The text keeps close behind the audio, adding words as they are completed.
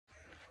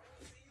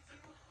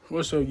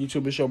What's up,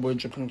 YouTube? It's your boy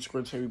Japan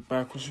Secretary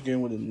back once again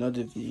with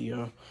another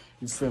video.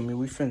 You feel me?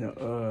 We finna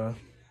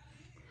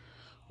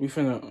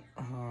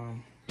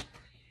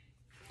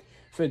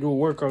do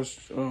a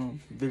workouts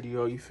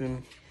video. You feel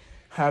me?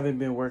 Haven't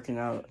been working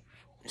out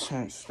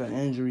since the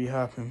injury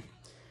happened,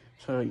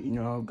 so I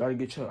gotta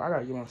get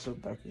myself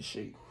back in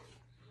shape.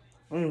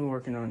 I ain't been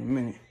working out in a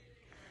minute.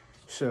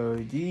 So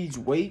these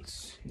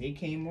weights they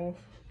came off,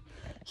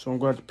 so I'm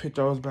going to put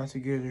those back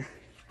together,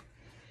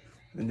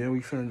 and then we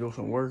finna do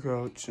some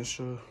workouts and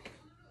stuff.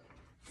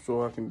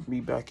 So I can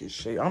be back in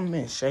shape. I'm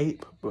in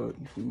shape, but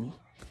you feel me?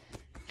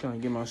 Trying to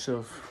get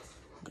myself,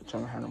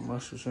 trying to have the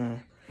muscles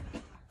in.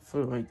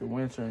 Feel like the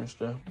winter and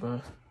stuff,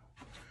 but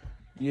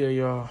yeah,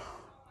 y'all,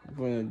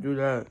 we're gonna do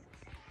that,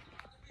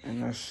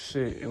 and that's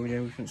it. And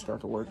then we can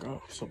start the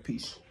workout. So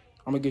peace.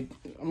 I'm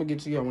gonna get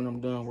to y'all when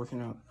I'm done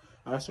working out.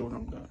 I said when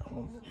I'm done.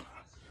 I'm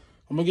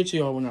gonna get to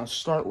y'all when I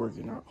start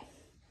working out.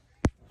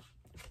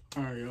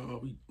 All right, y'all,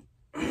 we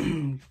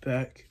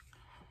back.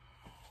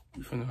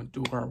 We finna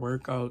do our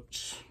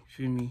workouts. You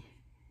feel me?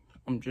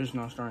 I'm just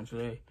not starting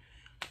today,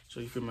 so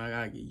you feel me? I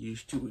gotta get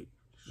used to it.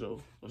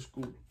 So let's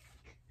go.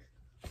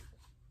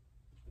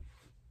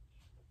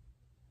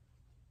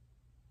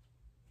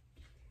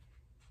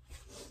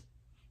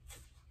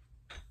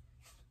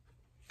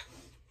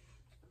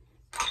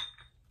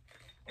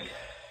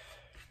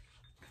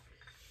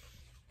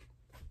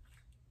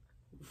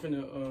 We're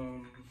finna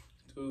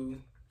do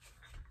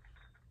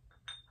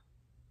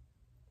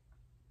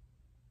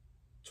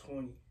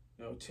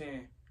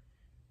 10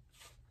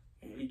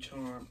 in each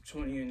arm,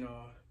 20 in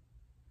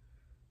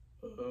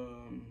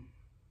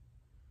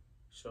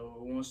so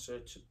 1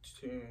 set to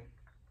 10.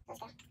 Let's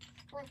go.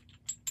 1.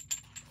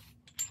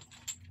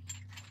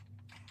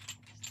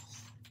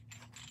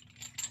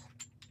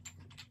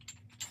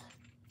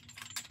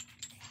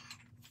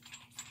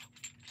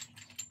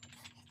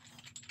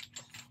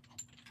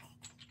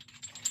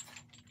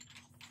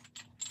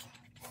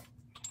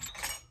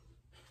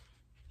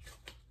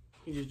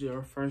 We just did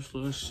our first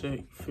little set,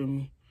 you feel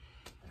me?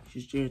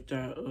 Just did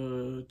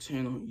that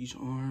 10 on each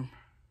arm.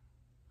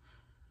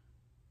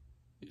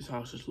 This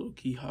house is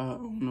low-key hot. I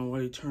don't know why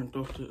they turned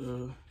off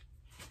the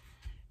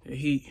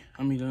heat.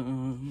 I mean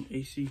the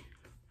AC.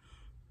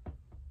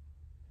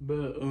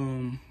 But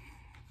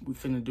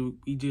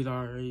we did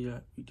already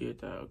that. We did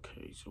that.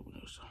 Okay, so what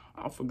else?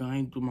 I forgot I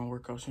ain't do my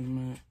workouts in a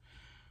minute.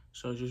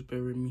 So just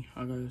bear with me.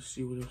 I gotta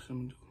see what else I'm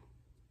gonna do.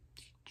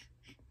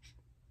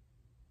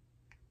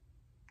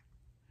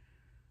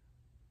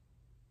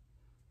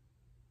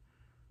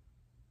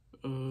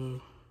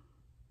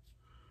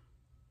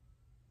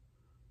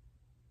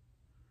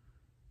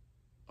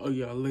 Oh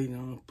yeah, I laid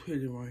down and put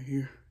it right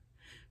here.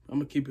 I'm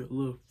gonna keep it a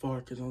little far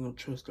because I don't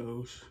trust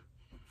those.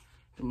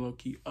 I'm low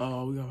key.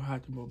 Oh, we gonna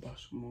have to go buy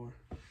some more.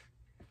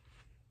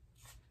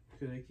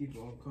 Because they keep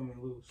on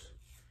coming loose.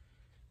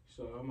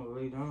 So I'm gonna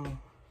lay down.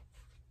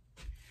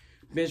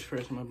 Bench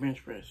press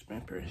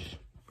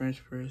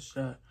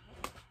that.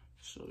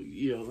 So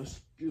yeah,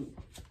 let's do.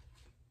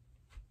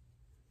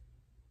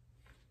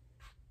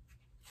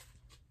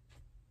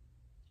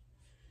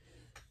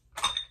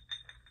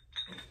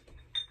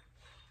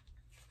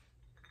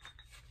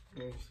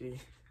 Let me see.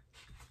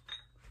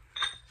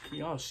 Can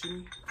y'all see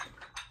me?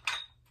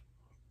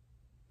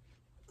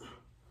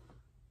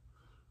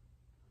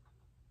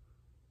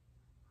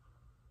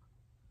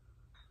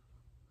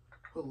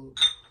 Hold up.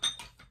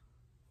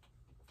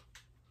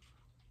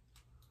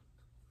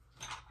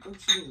 Don't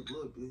see me a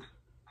little bit.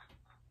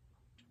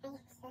 3,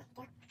 4, 5,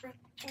 1,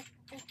 2,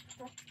 3,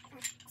 4,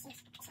 5,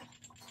 6, 7.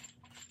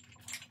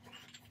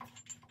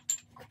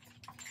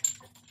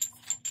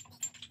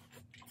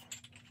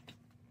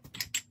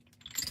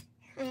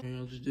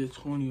 I just did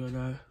 20 of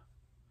that.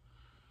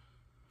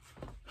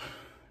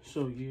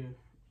 So yeah,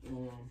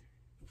 what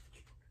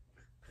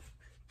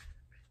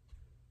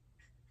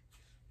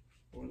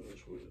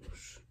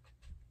else?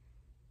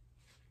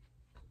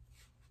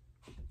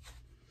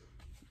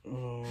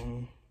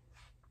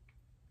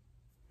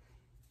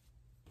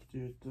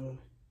 Did the.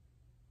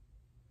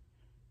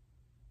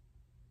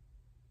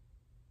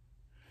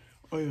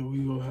 Oh yeah, we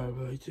gonna have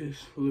it like this.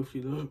 Lift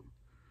it up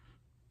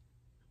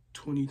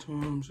 20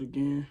 times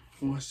again.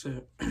 1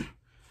 set.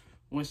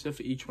 1 set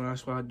for each one.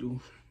 That's what I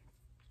do.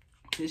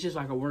 It's just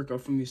like a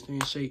workout for me to stay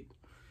in shape.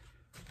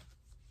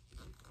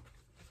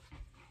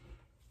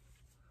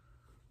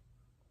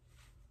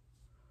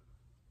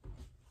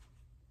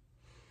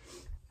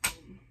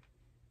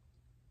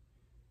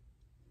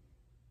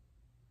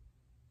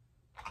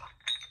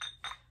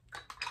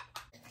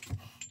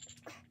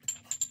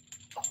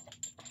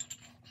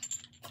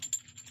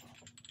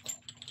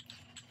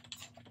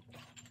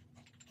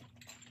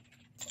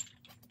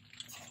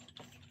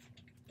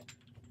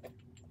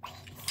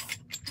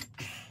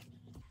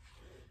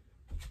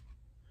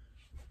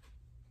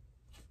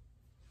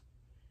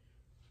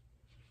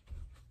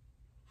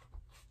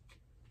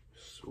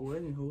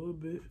 Sweating a little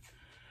bit.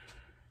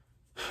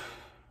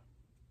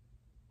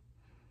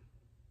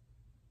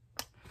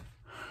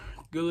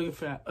 Good looking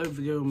for that other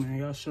video, man.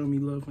 Y'all show me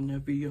love on that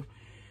video.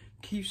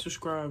 keep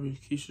subscribing.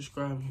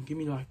 Give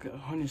me like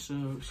 100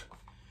 subs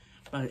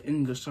by the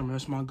end of the summer.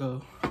 That's my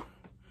goal.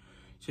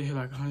 To hit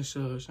like 100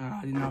 subs. And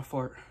I did not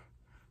fart.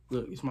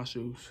 Look, it's my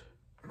shoes.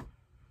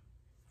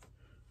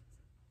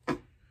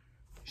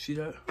 See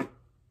that?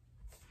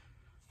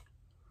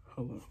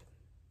 Hold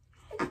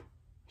on.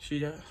 See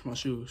that? It's my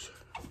shoes.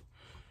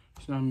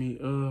 It's not me.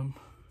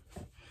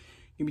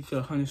 Give me to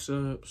 100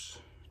 subs.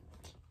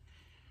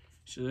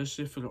 So that's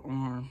it for the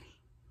arms.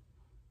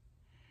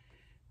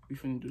 We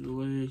finna do the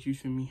legs, you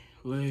feel me?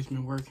 Legs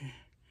been working.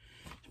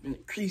 It's been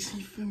increasing,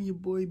 you feel me? Your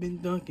boy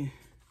been dunking.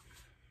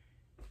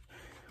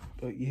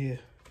 But yeah.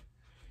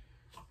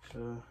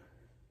 So,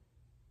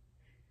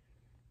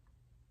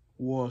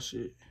 wall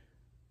sit.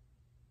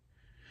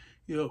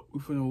 Yup, we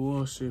finna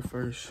wall sit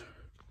first.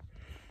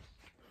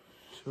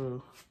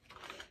 So,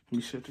 let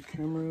me set the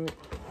camera up.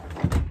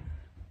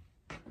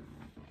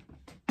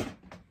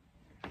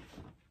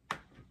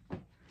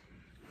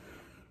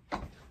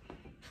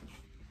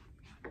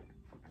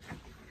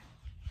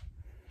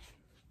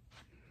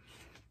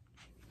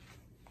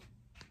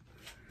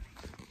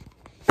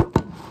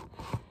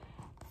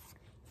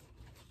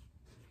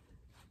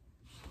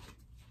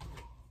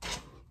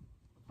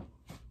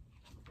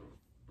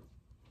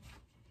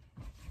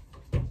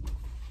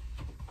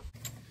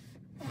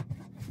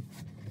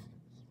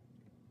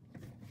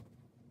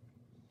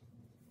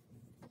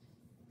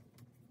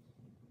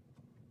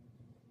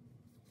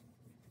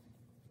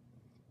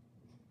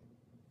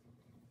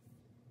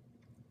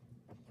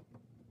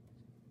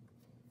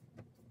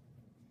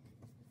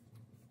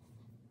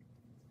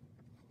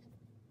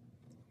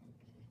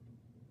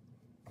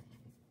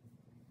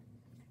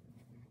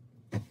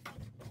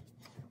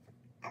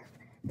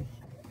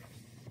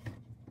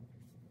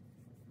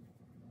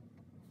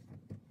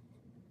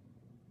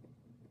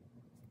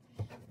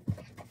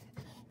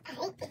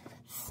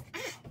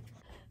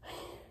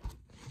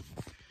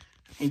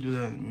 I'll do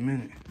that in a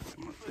minute.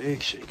 My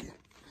leg's shaking.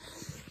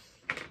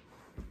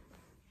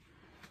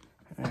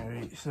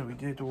 Alright, so we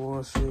did the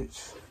wall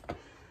sits.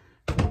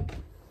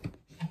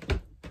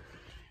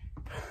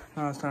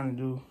 Now it's time to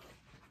do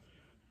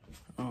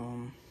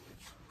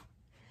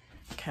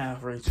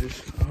calf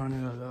raises,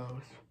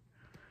 $100.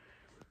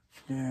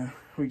 Yeah,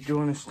 we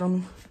doing the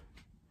stomach.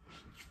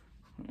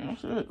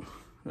 That's it.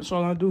 That's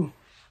all I do.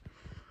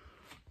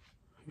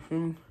 You feel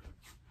me?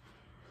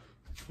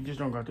 We just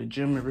don't got the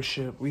gym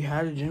membership. We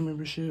had a gym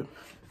membership,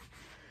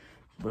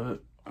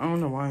 but I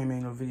don't know why I ain't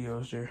made no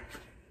videos there.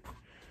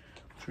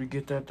 So we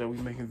get that we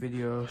making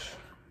videos.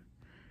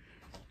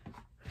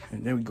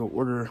 And then we go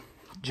order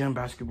gym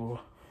basketball.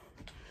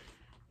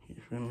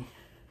 You feel me?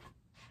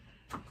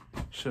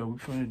 So we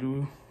finna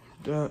do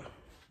that.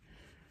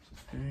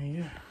 And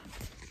yeah.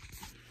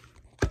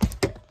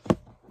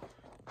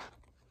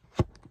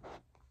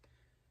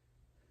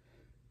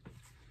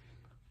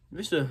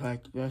 This is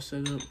like that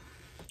setup.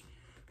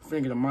 I'm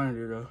finna get a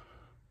monitor though.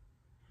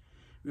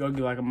 We all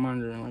get like a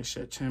monitor in like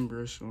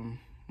September or something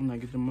when I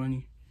get the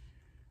money.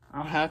 I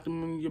don't have the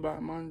money to buy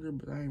a monitor,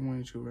 but I ain't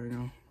wanting to right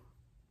now.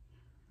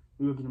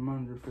 We'll get a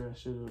monitor for that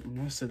setup, and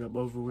that setup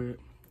over with.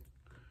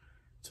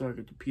 So I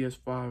get the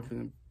PS5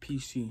 and the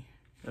PC.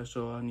 That's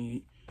all I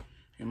need,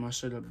 and my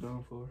setup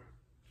done for.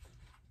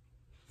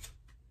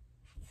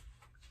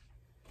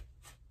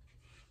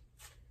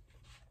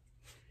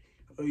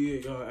 Oh yeah,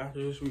 y'all,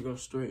 after this we gonna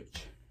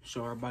stretch,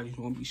 so our bodies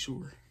won't be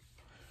sore.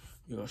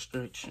 We gonna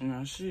stretch, and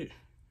that's it.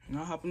 And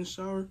I'll hop in the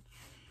shower,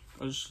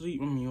 go to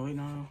sleep, lay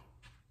down,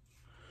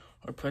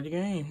 or play the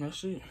game,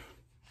 that's it,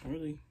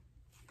 really.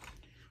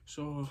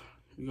 So,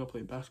 we gonna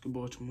play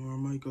basketball tomorrow. I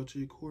might go to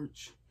the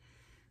courts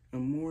in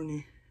the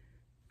morning.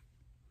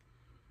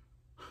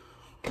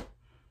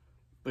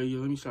 But yeah,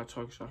 let me start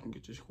talking so I can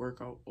get this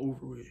workout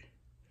over with.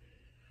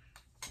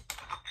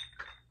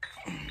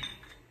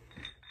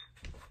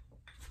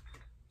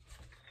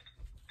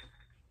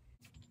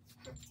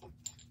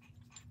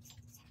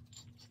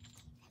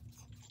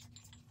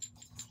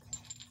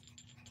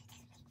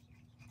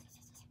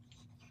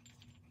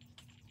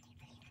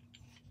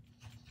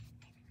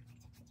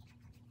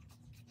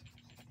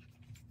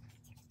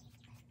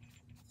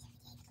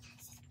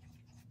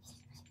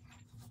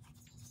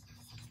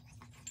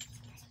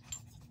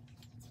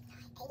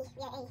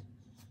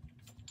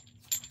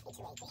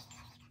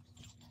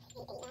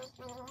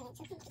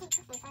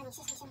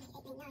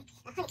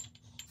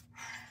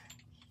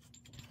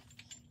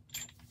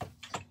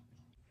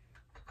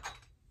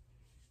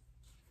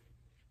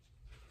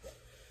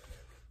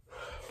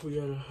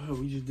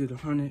 We just did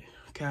 100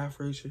 calf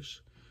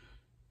raises.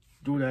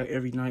 Do that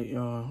every night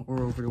or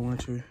over the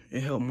winter.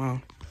 It helped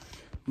my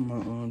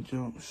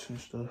jumps and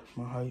stuff,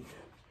 my height.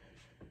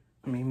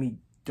 I mean, me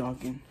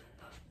dunking.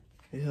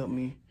 It helped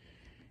me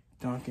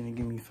dunking and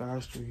get me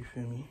faster, you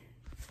feel me?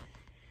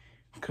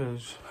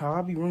 Because how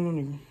I be running on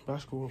the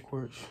basketball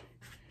courts,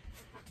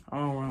 I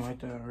don't run like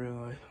that in real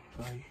life.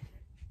 Like,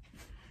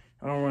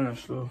 I don't run that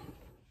slow.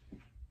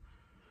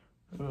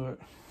 But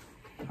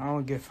I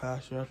don't get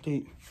faster, I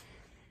think,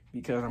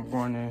 because I'm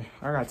going in.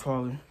 I got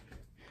taller.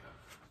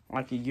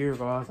 Like a year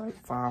ago, I was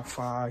like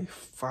 5'5",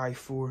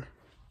 5'4".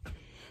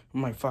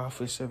 I'm like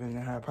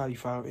 5'7.5", probably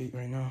 5'8"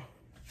 right now.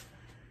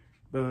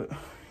 But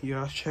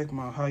yeah, I checked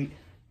my height.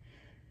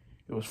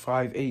 It was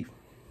 5'8".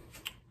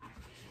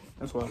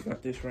 That's why I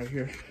got this right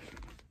here.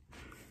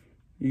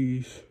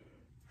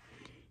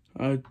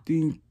 I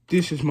think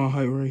this is my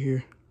height right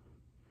here.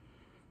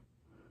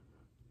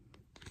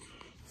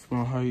 It's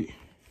my height.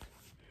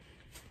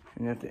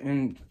 And at the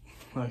end,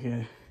 like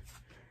in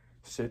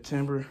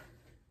September,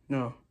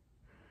 no,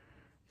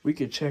 we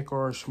could check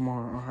ours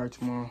tomorrow, our height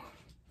tomorrow.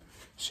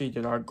 See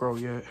that I grow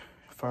yet.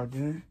 If I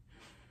didn't,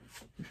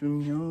 you feel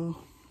me, y'all?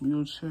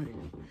 We'll check.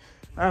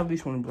 I at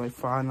least want to be like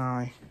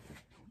 5'9"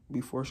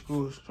 before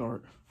school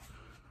start,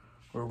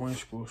 or when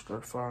school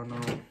start,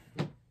 5'9",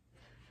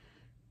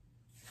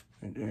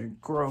 and then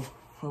grow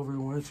over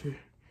the winter.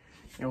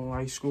 And when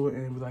like school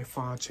and be like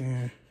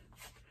 5'10",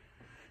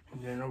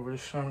 and then over the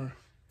summer,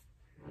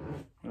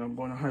 when I'm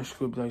going to high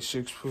school, be like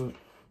 6 foot.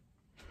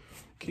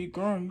 Keep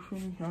growing, you feel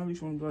me? I at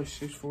least want to be like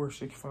 6'4",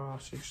 6'5",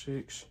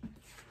 6'6".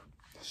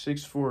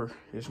 6'4"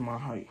 is my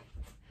height.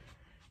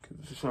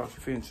 Cause so I can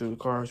fit into the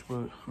cars,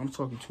 but I'm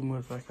talking too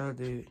much like I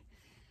did.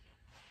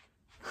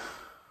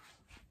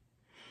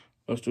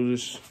 Let's do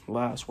this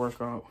last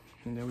workout,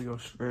 and then we go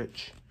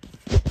stretch.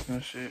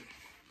 That's it.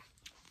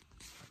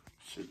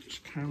 Set this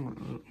camera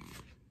up.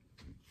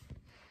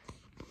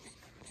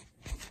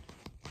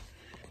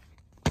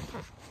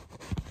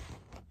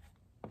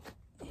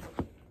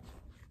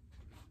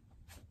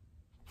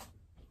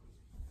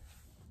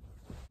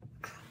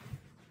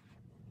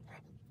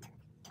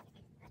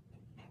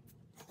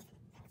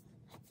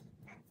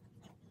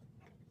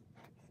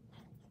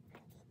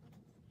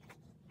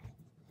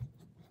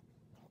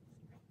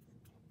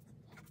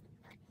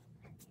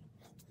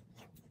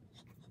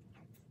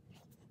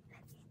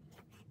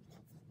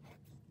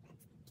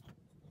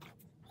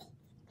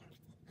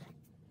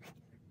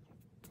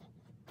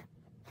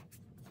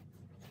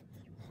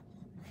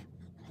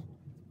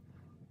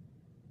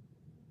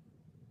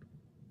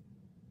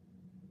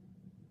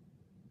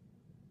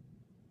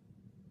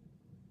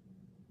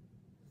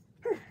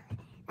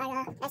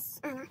 Let's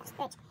stretch.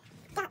 Stop.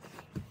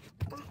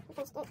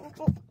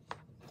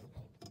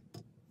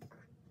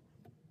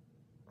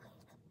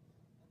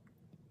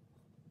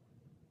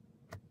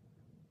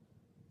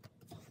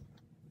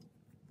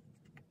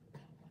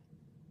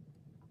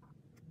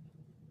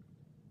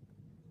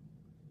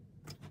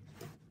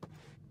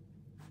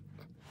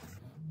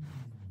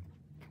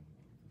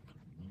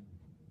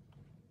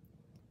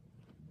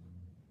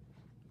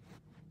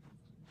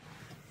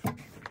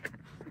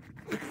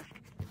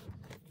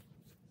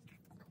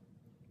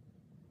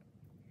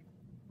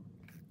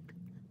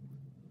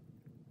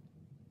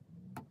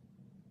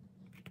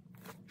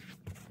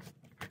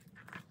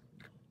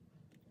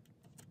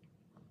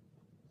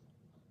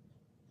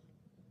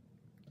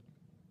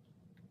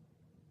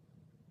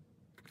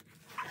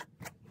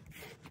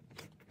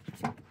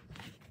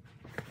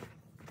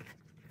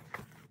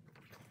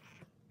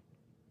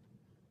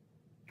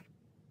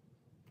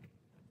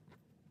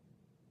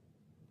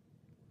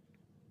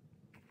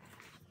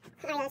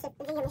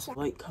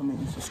 Like, comment,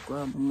 and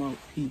subscribe. I'm out.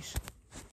 Peace.